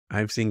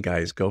I've seen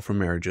guys go from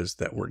marriages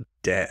that were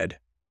dead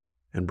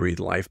and breathe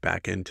life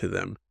back into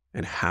them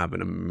and have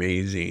an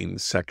amazing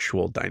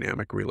sexual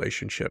dynamic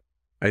relationship.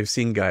 I've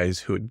seen guys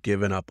who had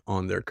given up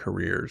on their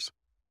careers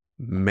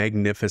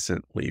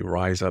magnificently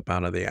rise up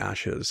out of the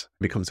ashes,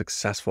 become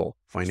successful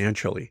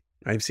financially.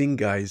 I've seen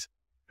guys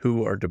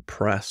who are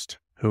depressed,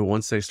 who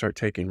once they start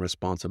taking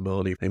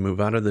responsibility, they move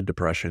out of the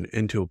depression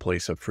into a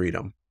place of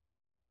freedom.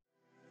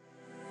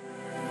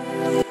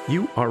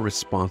 You are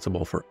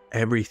responsible for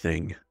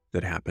everything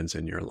that happens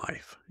in your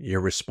life.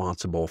 You're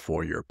responsible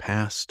for your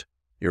past,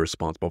 you're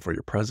responsible for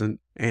your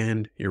present,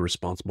 and you're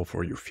responsible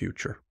for your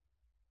future.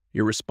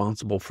 You're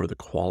responsible for the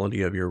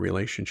quality of your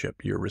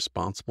relationship. You're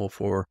responsible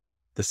for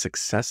the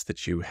success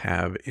that you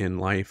have in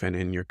life and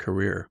in your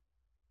career.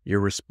 You're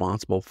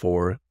responsible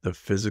for the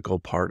physical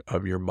part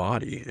of your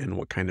body and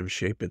what kind of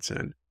shape it's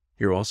in.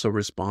 You're also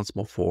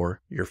responsible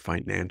for your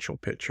financial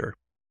picture.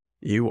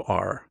 You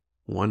are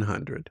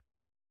 100%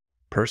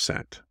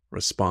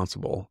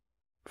 responsible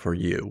for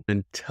you.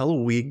 Until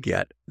we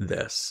get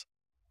this,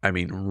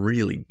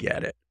 really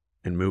get it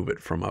and move it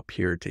from up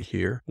here to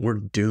here, we're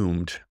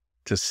doomed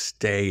to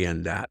stay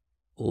in that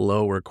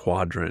lower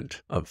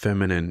quadrant of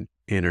feminine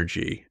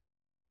energy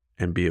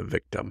and be a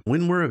victim.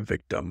 When we're a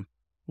victim,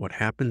 what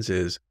happens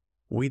is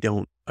we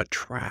don't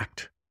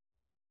attract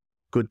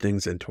good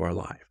things into our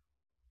life.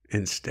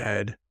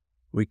 Instead,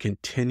 we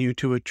continue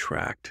to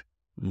attract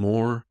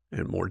more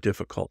and more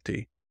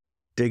difficulty,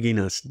 digging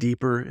us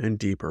deeper and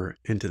deeper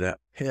into that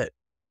pit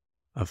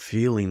of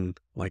feeling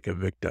like a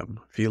victim,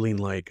 feeling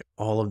like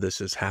all of this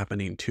is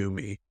happening to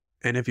me.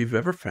 And if you've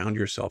ever found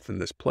yourself in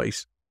this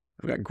place,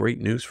 I've got great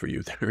news for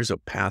you. There's a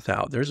path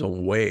out. There's a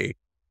way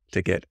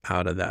to get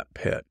out of that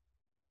pit.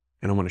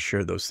 And I want to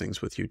share those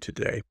things with you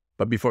today.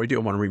 But before I do,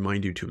 I want to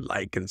remind you to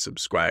like and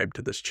subscribe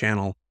to this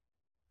channel.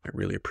 I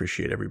really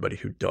appreciate everybody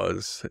who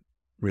does. It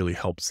really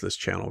helps this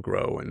channel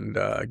grow and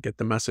get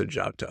the message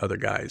out to other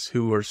guys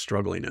who are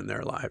struggling in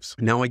their lives.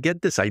 Now, I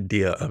get this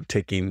idea of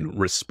taking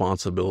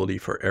responsibility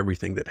for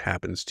everything that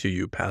happens to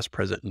you, past,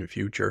 present, and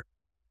future,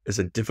 is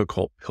a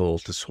difficult pill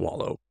to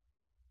swallow.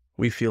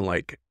 We feel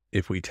like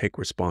if we take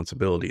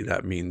responsibility,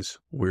 that means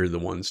we're the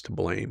ones to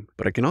blame.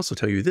 But I can also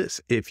tell you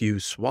this, if you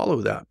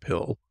swallow that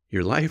pill,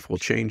 your life will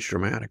change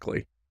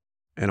dramatically.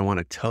 And I want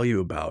to tell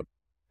you about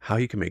how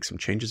you can make some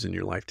changes in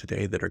your life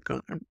today that are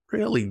going to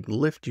really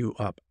lift you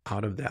up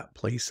out of that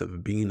place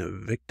of being a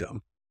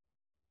victim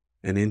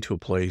and into a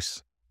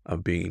place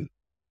of being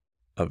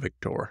a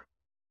victor.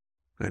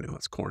 I know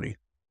it's corny.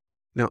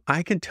 Now,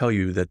 I can tell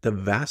you that the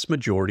vast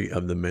majority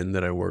of the men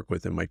that I work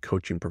with in my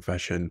coaching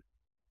profession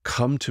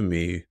come to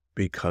me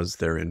because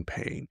they're in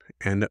pain.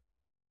 And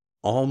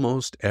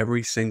almost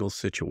every single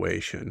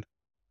situation,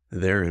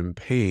 they're in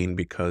pain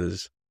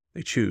because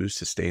they choose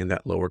to stay in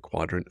that lower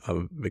quadrant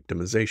of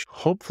victimization.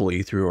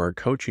 Hopefully, through our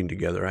coaching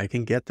together, I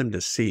can get them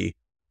to see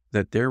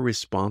that they're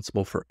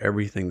responsible for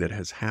everything that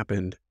has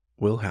happened,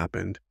 will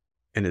happen,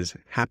 and is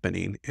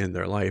happening in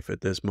their life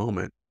at this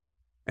moment.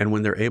 And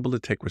when they're able to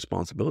take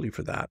responsibility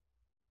for that,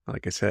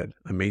 like I said,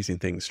 amazing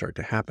things start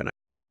to happen.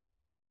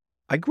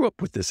 I grew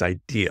up with this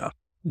idea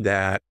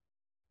that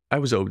I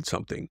was owed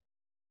something.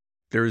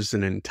 There's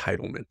an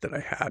entitlement that I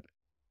had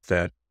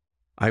that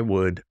I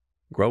would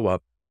grow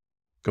up,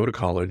 go to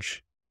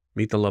college,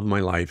 meet the love of my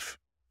life,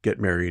 get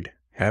married,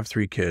 have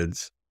 3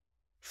 kids,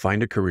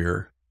 find a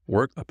career,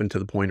 work up until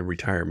the point of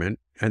retirement,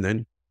 and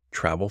then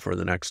travel for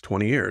the next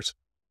 20 years.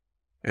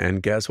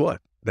 And guess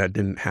what? That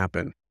didn't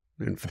happen.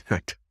 In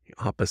fact, the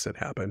opposite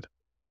happened.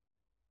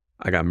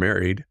 I got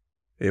married.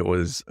 It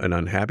was an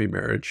unhappy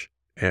marriage,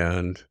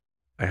 and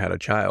I had a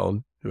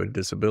child who had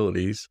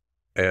disabilities,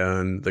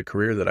 and the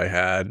career that I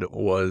had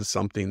was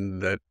something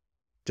that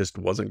just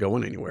wasn't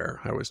going anywhere.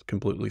 I was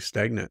completely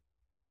stagnant.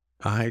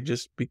 I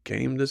just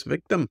became this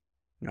victim.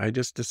 I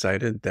just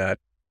decided that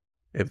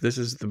if this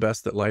is the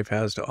best that life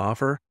has to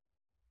offer,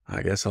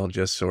 I guess I'll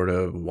just sort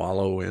of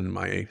wallow in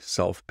my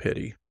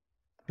self-pity.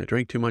 I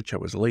drank too much. I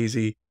was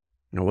lazy.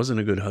 I wasn't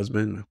a good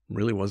husband.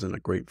 Really wasn't a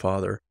great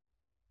father.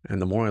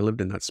 And the more I lived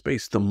in that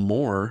space, the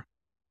more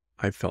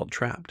I felt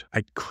trapped.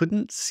 I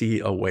couldn't see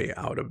a way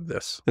out of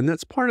this. And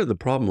that's part of the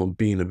problem of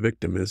being a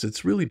victim is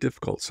it's really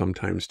difficult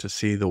sometimes to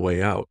see the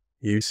way out.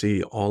 You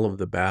see all of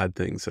the bad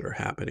things that are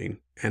happening.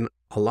 And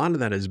a lot of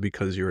that is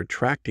because you're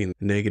attracting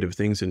negative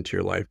things into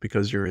your life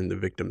because you're in the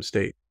victim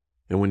state.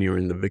 And when you're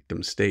in the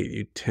victim state,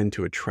 you tend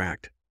to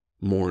attract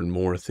more and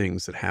more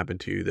things that happen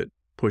to you that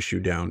push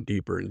you down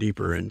deeper and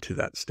deeper into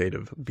that state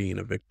of being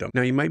a victim.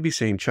 Now, you might be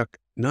saying, Chuck,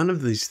 none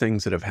of these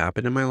things that have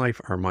happened in my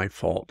life are my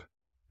fault.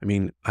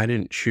 I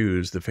didn't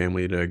choose the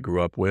family that I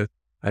grew up with.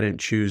 I didn't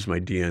choose my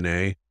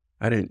DNA.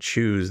 I didn't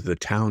choose the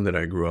town that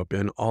I grew up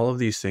in. All of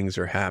these things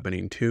are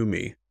happening to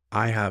me.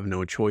 I have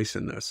no choice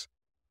in this.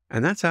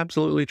 And that's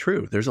absolutely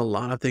true. There's a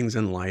lot of things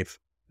in life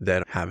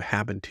that have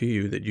happened to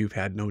you that you've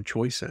had no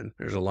choice in.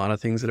 There's a lot of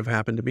things that have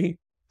happened to me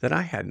that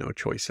I had no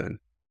choice in.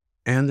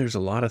 And there's a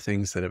lot of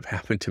things that have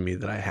happened to me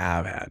that I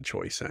have had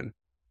choice in.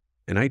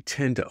 And I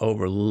tend to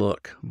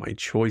overlook my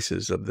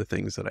choices of the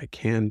things that I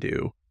can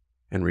do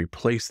and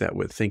replace that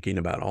with thinking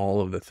about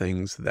all of the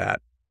things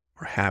that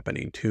are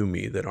happening to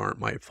me that aren't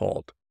my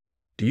fault.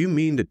 Do you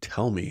mean to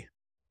tell me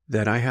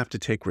that I have to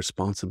take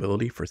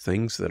responsibility for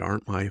things that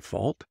aren't my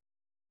fault?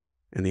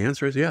 And the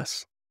answer is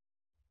yes.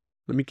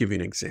 Let me give you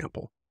an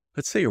example.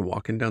 Let's say you're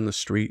walking down the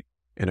street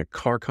and a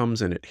car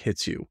comes and it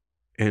hits you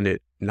and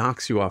it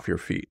knocks you off your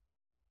feet.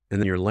 And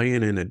then you're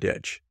laying in a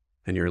ditch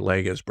and your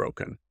leg is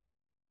broken.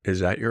 Is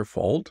that your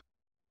fault?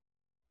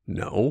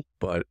 No,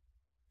 but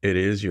it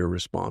is your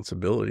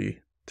responsibility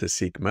to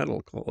seek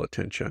medical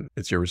attention.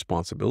 It's your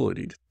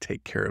responsibility to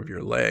take care of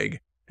your leg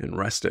and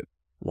rest it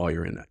while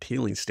you're in that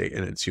healing state.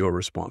 And it's your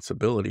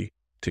responsibility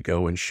to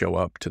go and show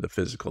up to the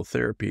physical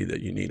therapy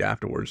that you need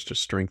afterwards to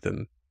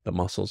strengthen the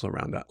muscles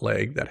around that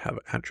leg that have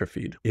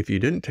atrophied. If you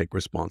didn't take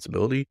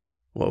responsibility,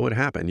 what would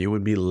happen? You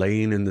would be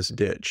laying in this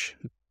ditch,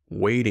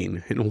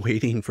 waiting and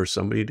waiting for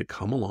somebody to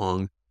come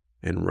along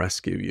and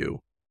rescue you.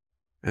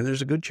 And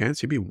there's a good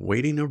chance you'd be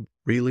waiting a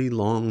really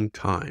long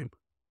time.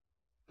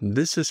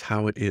 This is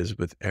how it is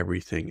with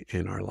everything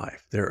in our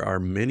life. There are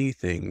many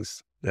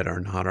things that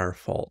are not our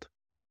fault.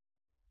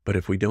 But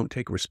if we don't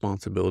take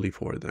responsibility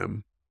for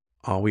them,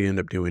 all we end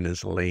up doing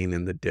is laying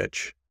in the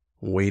ditch,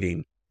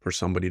 waiting for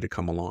somebody to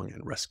come along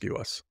and rescue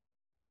us.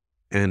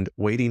 And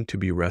waiting to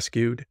be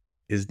rescued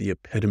is the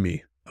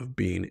epitome of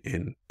being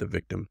in the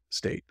victim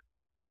state.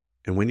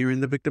 And when you're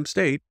in the victim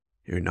state,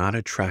 you're not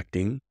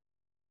attracting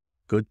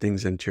good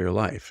things into your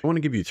life. I want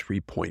to give you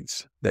 3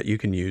 points that you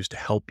can use to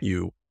help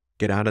you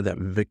get out of that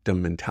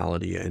victim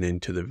mentality and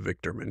into the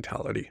victor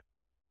mentality.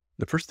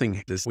 The first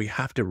thing is we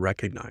have to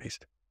recognize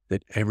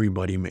that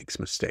everybody makes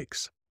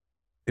mistakes.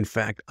 In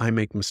fact, I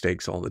make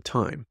mistakes all the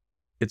time.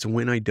 It's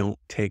when I don't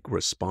take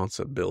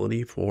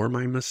responsibility for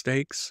my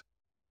mistakes,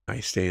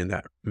 I stay in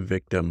that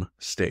victim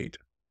state.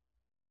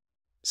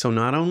 So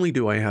not only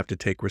do I have to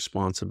take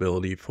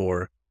responsibility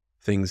for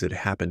things that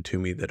happen to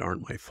me that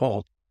aren't my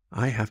fault,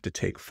 I have to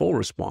take full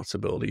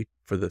responsibility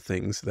for the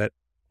things that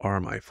are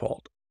my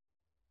fault.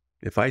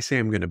 If I say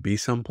I'm going to be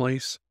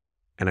someplace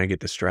and I get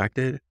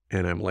distracted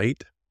and I'm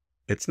late,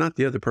 it's not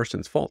the other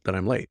person's fault that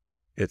I'm late.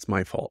 It's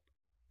my fault.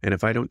 And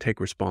if I don't take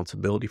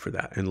responsibility for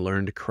that and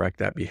learn to correct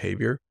that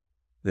behavior,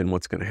 then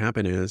what's going to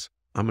happen is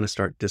I'm going to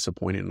start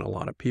disappointing a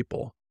lot of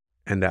people.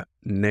 And that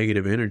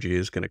negative energy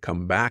is going to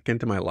come back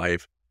into my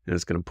life and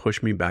it's going to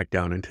push me back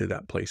down into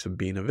that place of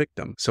being a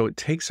victim. So it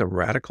takes a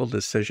radical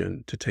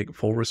decision to take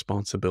full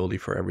responsibility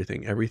for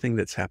everything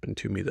that's happened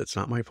to me that's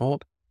not my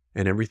fault,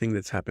 and everything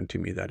that's happened to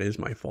me that is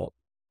my fault.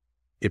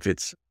 If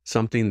it's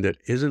something that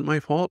isn't my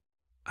fault,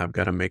 I've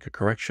got to make a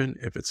correction.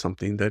 If it's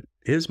something that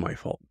is my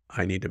fault,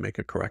 I need to make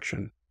a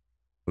correction.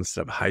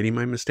 Instead of hiding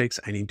my mistakes,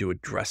 I need to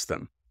address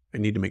them. I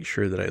need to make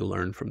sure that I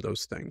learn from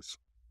those things.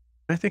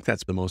 I think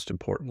that's the most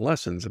important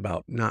lessons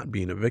about not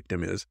being a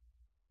victim is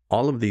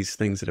all of these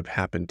things that have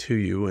happened to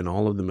you and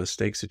all of the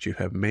mistakes that you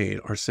have made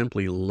are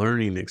simply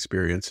learning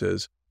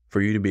experiences for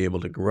you to be able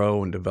to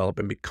grow and develop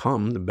and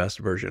become the best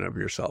version of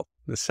yourself.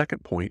 The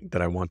second point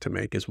that I want to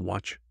make is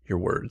watch your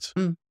words.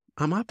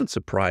 I'm often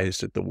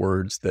surprised at the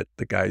words that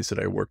the guys that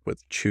I work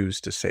with choose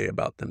to say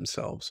about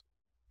themselves.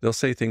 They'll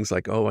say things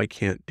like, oh, I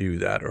can't do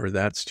that, or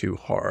that's too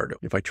hard.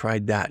 If I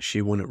tried that, she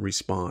wouldn't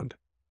respond.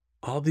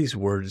 All these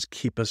words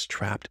keep us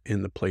trapped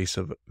in the place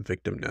of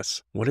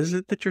victimness. What is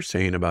it that you're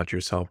saying about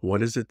yourself?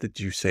 What is it that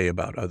you say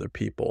about other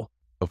people?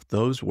 If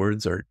those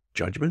words are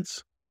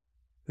judgments,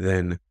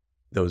 then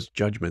those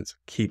judgments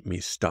keep me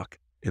stuck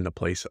in the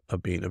place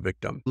of being a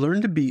victim.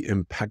 Learn to be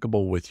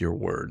impeccable with your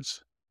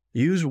words.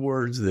 Use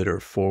words that are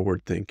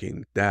forward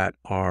thinking, that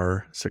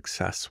are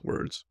success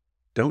words.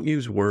 Don't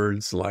use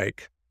words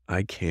like,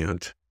 I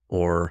can't,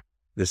 or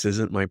this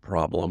isn't my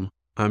problem,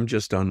 I'm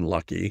just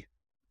unlucky.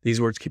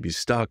 These words keep you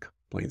stuck,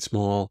 playing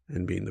small,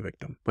 and being the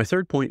victim. My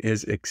third point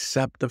is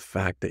accept the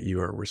fact that you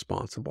are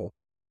responsible.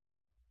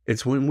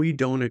 It's when we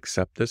don't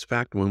accept this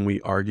fact, when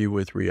we argue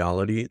with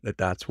reality,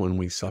 that's when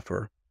we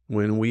suffer.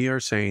 When we are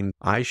saying,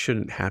 I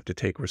shouldn't have to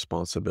take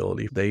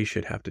responsibility, they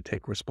should have to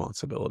take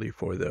responsibility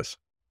for this.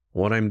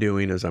 What I'm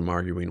doing is I'm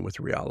arguing with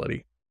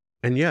reality.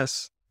 And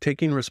yes,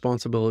 taking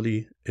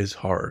responsibility is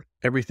hard.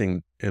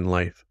 Everything in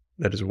life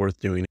that is worth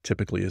doing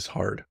typically is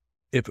hard.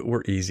 If it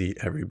were easy,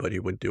 everybody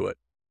would do it.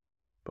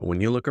 But when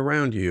you look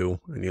around you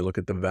and you look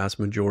at the vast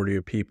majority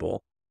of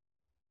people,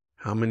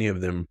 how many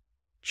of them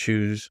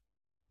choose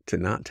to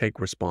not take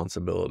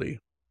responsibility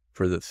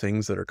for the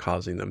things that are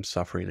causing them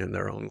suffering in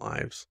their own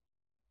lives?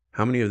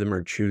 How many of them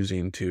are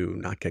choosing to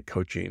not get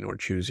coaching or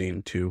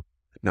choosing to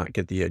not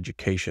get the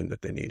education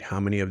that they need? How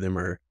many of them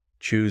are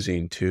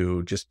choosing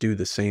to just do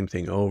the same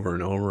thing over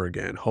and over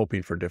again,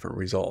 hoping for different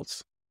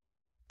results?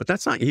 But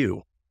that's not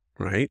you,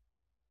 right?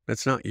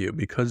 That's not you,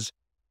 because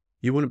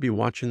you wouldn't be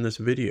watching this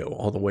video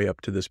all the way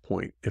up to this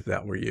point if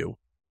that were you.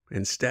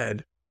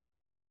 Instead,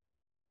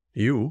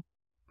 you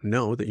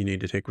know that you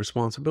need to take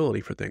responsibility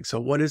for things. So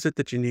what is it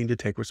that you need to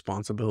take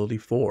responsibility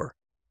for?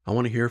 I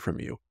want to hear from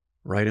you.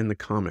 Write in the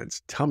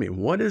comments. Tell me,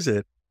 what is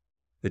it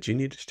that you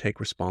need to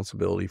take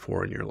responsibility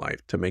for in your life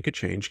to make a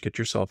change, get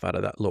yourself out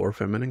of that lower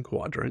feminine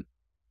quadrant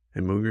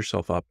and move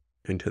yourself up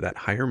into that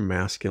higher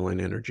masculine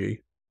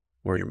energy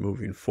where you're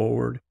moving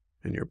forward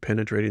and you're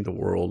penetrating the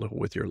world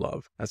with your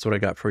love. That's what I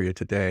got for you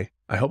today.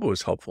 I hope it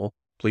was helpful.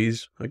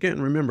 Please,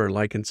 again, remember,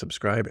 like and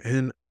subscribe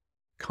and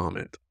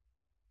comment.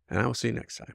 And I will see you next time.